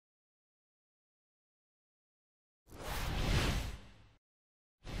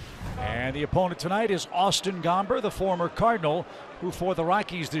And the opponent tonight is Austin Gomber, the former Cardinal, who for the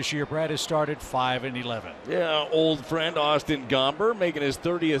Rockies this year, Brad, has started 5-11. Yeah, old friend Austin Gomber making his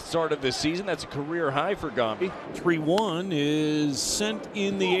 30th start of the season. That's a career high for Gombe. 3-1 is sent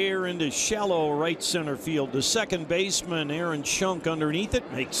in the air into shallow right center field. The second baseman, Aaron Schunk, underneath it,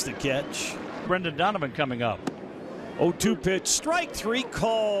 makes the catch. Brendan Donovan coming up. 0-2 pitch, strike three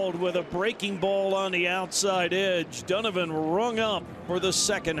called with a breaking ball on the outside edge. Donovan rung up for the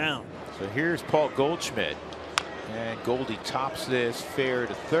second out. So here's Paul Goldschmidt, and Goldie tops this fair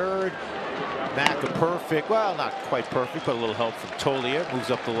to third. Mack a perfect, well, not quite perfect, but a little help from Tolia.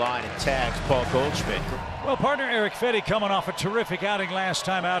 Moves up the line and tags Paul Goldschmidt. Well, partner Eric Fetty coming off a terrific outing last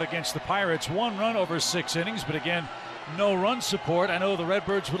time out against the Pirates. 1 run over 6 innings, but again, no run support. I know the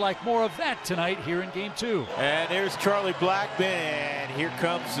Redbirds would like more of that tonight here in Game 2. And there's Charlie Blackmon, and here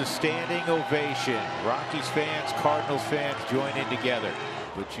comes the standing ovation. Rockies fans, Cardinals fans join in together.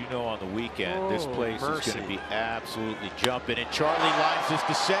 But you know, on the weekend, this place is going to be absolutely jumping. And Charlie lines this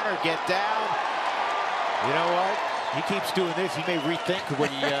to center, get down. You know what? He keeps doing this. He may rethink what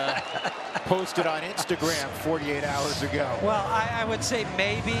he posted on Instagram 48 hours ago. Well, I would say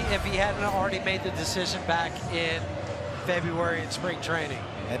maybe if he hadn't already made the decision back in February in spring training.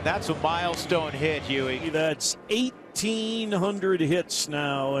 And that's a milestone hit, Huey. That's 1,800 hits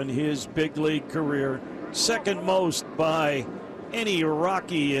now in his big league career. Second most by any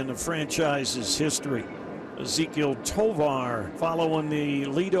Rocky in the franchise's history. Ezekiel Tovar following the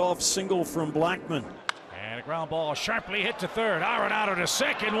leadoff single from Blackmon. And a ground ball sharply hit to third. Arenado to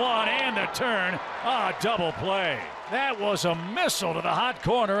second, one, and the turn. A double play. That was a missile to the hot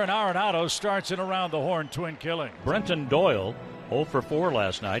corner, and Arenado starts in around the horn twin killing. Brenton Doyle 0 for 4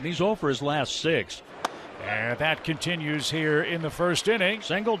 last night, and he's 0 for his last 6. And that continues here in the first inning.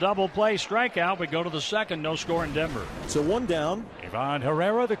 Single, double play, strikeout. We go to the second, no score in Denver. So 1 down. Ivan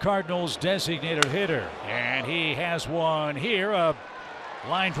Herrera, the Cardinals' designated hitter. And he has one here, a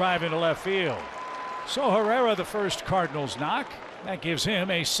line drive into left field. So Herrera, the first Cardinals knock. That gives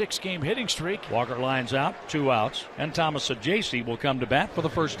him a 6-game hitting streak. Walker lines out, 2 outs, and Thomas Ajacey will come to bat for the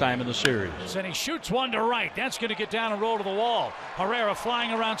first time in the series. And he shoots one to right. That's going to get down and roll to the wall. Herrera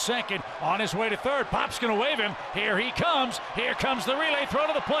flying around second, on his way to third. Pop's going to wave him. Here he comes. Here comes the relay throw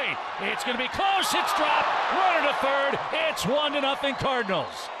to the plate. It's going to be close. It's dropped. Runner to third. It's 1-0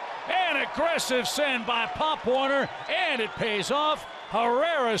 Cardinals. An aggressive send by Pop Warner, and it pays off.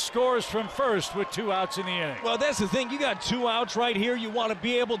 Herrera scores from first with 2 outs in the inning. Well, that's the thing. You got 2 outs right here. You want to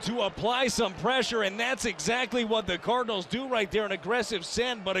be able to apply some pressure, and that's exactly what the Cardinals do right there. An aggressive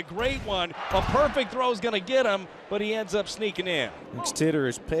send, but a great one. A perfect throw is going to get him, but he ends up sneaking in. Next hitter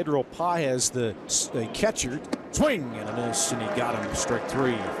is Pedro Paez, the catcher. Swing and a miss, and he got him. Strike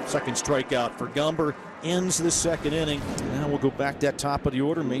 3. Second strikeout for Gomber. Ends the second inning. Now we'll go back that top of the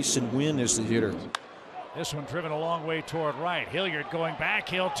order. Mason Wynn is the hitter. This one driven a long way toward right. Hilliard going back.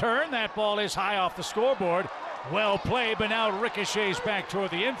 He'll turn. That ball is high off the scoreboard. Well played, but now ricochets back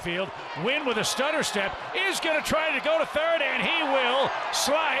toward the infield. Wynn with a stutter step is going to try to go to third, and he will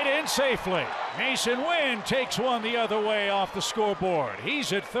slide in safely. Mason Wynn takes one the other way off the scoreboard.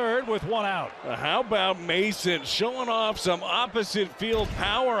 He's at third with 1 out. How about Mason showing off some opposite field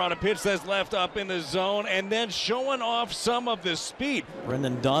power on a pitch that's left up in the zone, and then showing off some of the speed.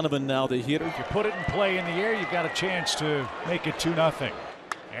 Brendan Donovan now the hitter. If you put it in play in the air, you've got a chance to make it 2-0.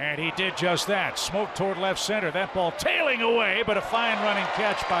 And he did just that. Smoke toward left center. That ball tailing away, but a fine running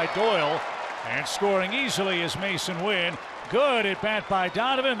catch by Doyle. And scoring easily is Mason Wynn. Good at bat by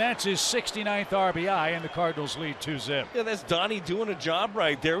Donovan. That's his 69th RBI, and the Cardinals lead 2-0. Yeah, that's Donnie doing a job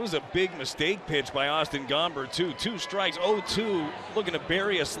right there. It was a big mistake pitch by Austin Gomber, too. 2 strikes, 0-2, looking to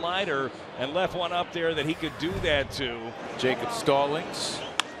bury a slider, and left one up there that he could do that to. Jacob Stallings.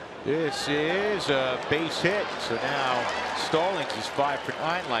 This is a base hit. So now Stallings is 5 for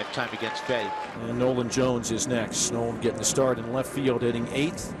 9 lifetime against Fetty. And Nolan Jones is next. Nolan getting the start in left field, hitting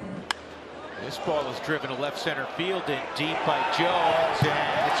 8th. This ball is driven to left center field and deep by Jones,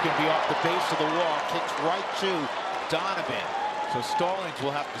 and it's going to be off the base of the wall. Kicks right to Donovan. So Stallings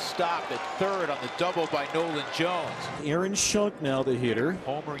will have to stop at third on the double by Nolan Jones. Aaron Schunk now the hitter.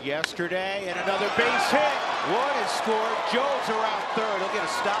 Homer yesterday, and another base hit. One is scored. Jones around third. He'll get a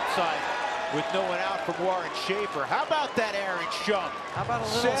stop sign with no one out from Warren Schaefer. How about that, Aaron Schunk? How about a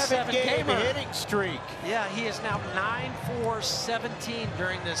little 7-game seven-gamer? hitting streak. Yeah, he is now 9-for-17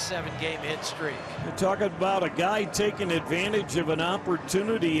 during this 7-game hit streak. You're talking about a guy taking advantage of an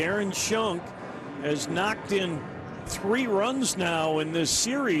opportunity. Aaron Schunk has knocked in 3 runs now in this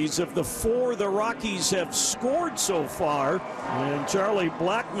series of the 4 the Rockies have scored so far. And Charlie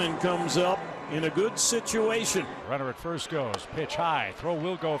Blackmon comes up in a good situation. Runner at first goes. Pitch high. Throw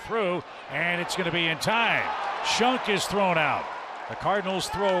will go through, and it's going to be in time. Shunk is thrown out. The Cardinals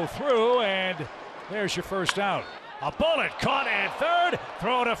throw through, and there's your first out. A bullet caught at third.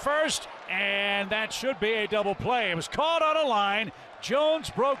 Throw to first, and that should be a double play. It was caught on a line. Jones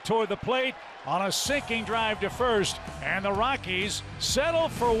broke toward the plate on a sinking drive to first, and the Rockies settle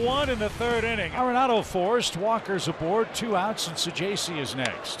for one in the third inning. Arenado forced. Walker's aboard. 2 outs, and Sajaci is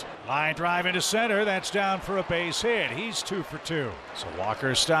next. Line drive into center. That's down for a base hit. He's 2 for 2. So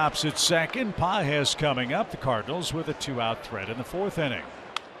Walker stops at second. Pages coming up. The Cardinals with a 2-out threat in the 4th inning.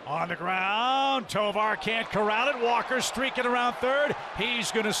 On the ground, Tovar can't corral it. Walker streaking around third. He's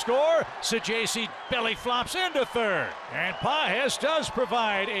going to score. Sajaci belly flops into third. And Pages does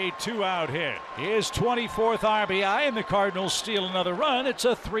provide a 2-out hit. His 24th RBI, and the Cardinals steal another run. It's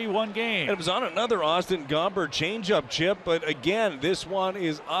a 3-1 game. It was on another Austin Gomber changeup, Chip, but again, this one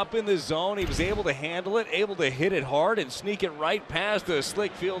is up in the zone. He was able to handle it, able to hit it hard and sneak it right past the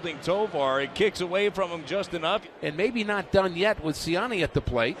slick fielding Tovar. It kicks away from him just enough. And maybe not done yet with Siani at the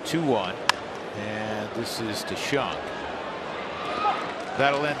plate. 2-1, and this is to Shunk.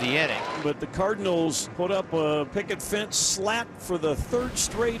 That'll end the inning. But the Cardinals put up a picket fence slat for the 3rd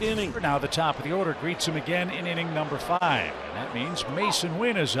straight inning. Now the top of the order greets him again in inning number 5. And that means Mason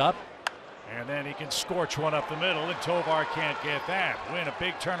Wynn is up. And then he can scorch one up the middle, and Tovar can't get that. Wynn a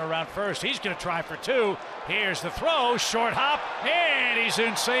big turnaround first. He's going to try for 2. Here's the throw, short hop, and he's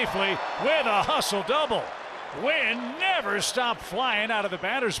in safely with a hustle double. Wynn never stopped flying out of the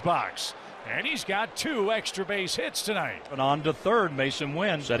batter's box. And he's got 2 extra base hits tonight. And on to third, Mason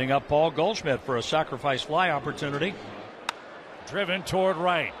Wynn setting up Paul Goldschmidt for a sacrifice fly opportunity. Driven toward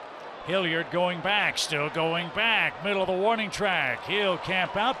right. Hilliard going back, still going back. Middle of the warning track. He'll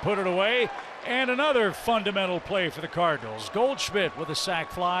camp out, put it away. And another fundamental play for the Cardinals. Goldschmidt with a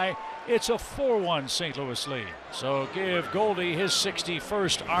sac fly. It's a 4-1 St. Louis lead. So give Goldie his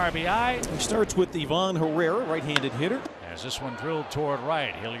 61st RBI. He starts with Ivan Herrera, right-handed hitter. As this one drilled toward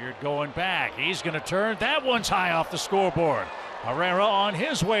right. Hilliard going back. He's going to turn. That one's high off the scoreboard. Herrera on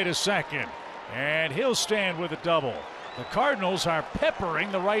his way to second. And he'll stand with a double. The Cardinals are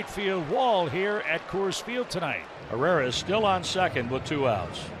peppering the right field wall here at Coors Field tonight. Herrera is still on second with 2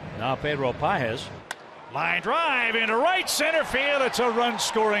 outs. Now Pedro Pages. Line drive into right center field. It's a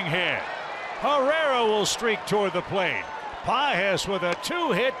run-scoring hit. Herrera will streak toward the plate. Pages with a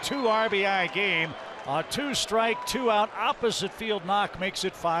 2-hit, 2 RBI game. A 2-strike, 2-out opposite field knock makes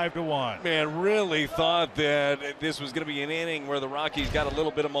it 5-1. Man, really thought that this was going to be an inning where the Rockies got a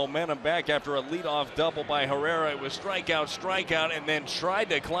little bit of momentum back after a leadoff double by Herrera. It was strikeout, and then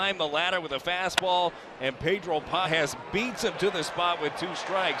tried to climb the ladder with a fastball, and Pedro Pages beats him to the spot with 2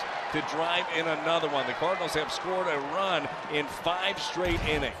 strikes to drive in another one. The Cardinals have scored a run in 5 straight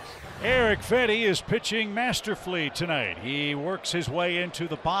innings. Eric Fedde is pitching masterfully tonight. He works his way into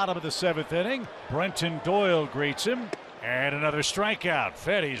the bottom of the 7th inning. Brenton Doyle greets him. And another strikeout.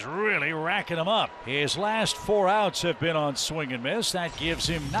 Fedde's really racking him up. His last 4 outs have been on swing and miss. That gives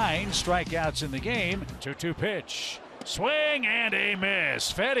him 9 strikeouts in the game. 2-2 pitch. Swing and a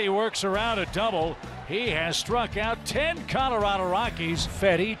miss. Fedde works around a double. He has struck out 10 Colorado Rockies.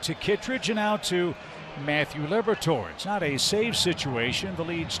 Fedde to Kittredge and out to Matthew Liberatore. It's not a save situation. The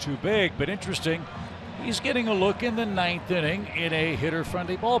lead's too big, but interesting. He's getting a look in the 9th inning in a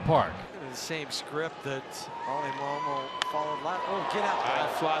hitter-friendly ballpark. The same script that Ollie Momo followed last. Oh, get out. High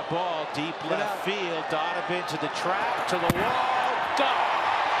fly ball, deep left field. Donovan to the track, to the wall. Gone.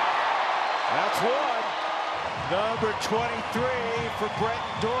 That's one. Number 23 for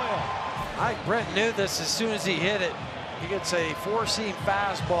Brenton Doyle. I think Brent knew this as soon as he hit it. He gets a 4-seam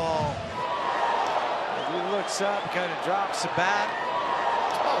fastball. He looks up, kind of drops the bat.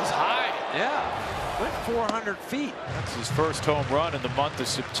 That was high. Yeah, went 400 feet. That's his first home run in the month of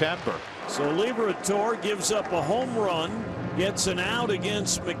September. So Liberatore gives up a home run, gets an out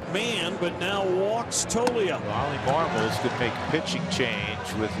against McMahon, but now walks Tolia. Ollie Marbles could make a pitching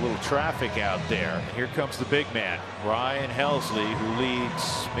change with a little traffic out there. And here comes the big man, Ryan Helsley, who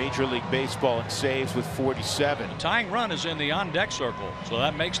leads Major League Baseball in saves with 47. The tying run is in the on-deck circle, so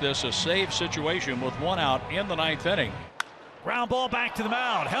that makes this a save situation with 1 out in the 9th inning. Ground ball back to the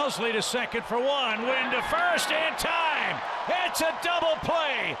mound. Helsley to second for 1. Win to first in time. It's a double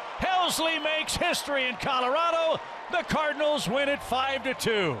play. Helsley makes history in Colorado. The Cardinals win it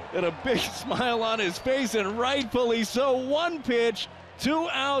 5-2. And a big smile on his face, and rightfully so. 1 pitch 2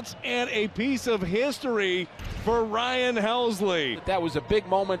 outs and a piece of history for Ryan Helsley. That was a big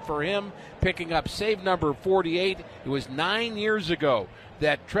moment for him, picking up save number 48. It was 9 years ago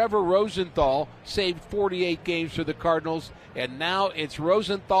that Trevor Rosenthal saved 48 games for the Cardinals, and now it's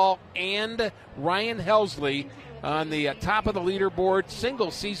Rosenthal and Ryan Helsley on the top of the leaderboard,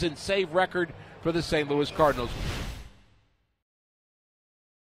 single season save record for the St. Louis Cardinals.